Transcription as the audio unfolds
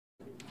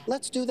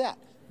let's do that.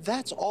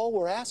 That's all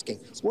we're asking.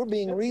 We're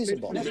being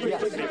reasonable. The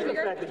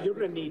fact that you're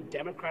going to need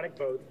Democratic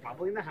votes,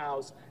 probably in the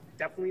House,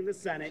 definitely in the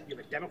Senate. You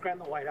have a Democrat in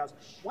the White House.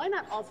 Why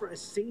not offer a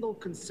single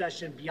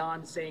concession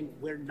beyond saying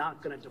we're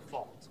not going to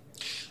default?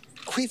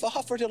 We've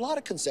offered a lot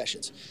of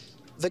concessions.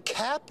 The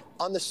cap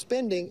on the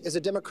spending is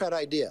a Democrat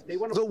idea.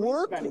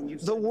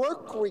 The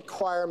work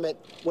requirement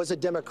was a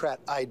Democrat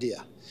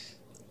idea.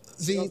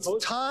 The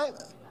time.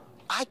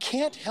 I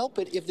can't help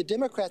it if the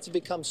Democrats have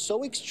become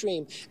so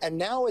extreme, and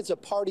now as a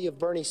party of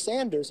Bernie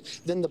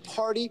Sanders, than the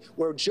party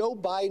where Joe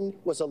Biden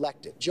was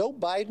elected. Joe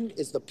Biden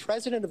is the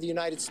president of the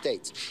United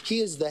States. He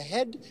is the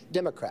head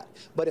Democrat.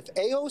 But if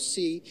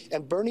AOC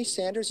and Bernie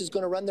Sanders is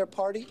going to run their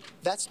party,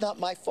 that's not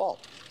my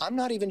fault. I'm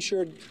not even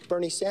sure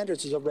Bernie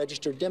Sanders is a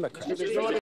registered Democrat.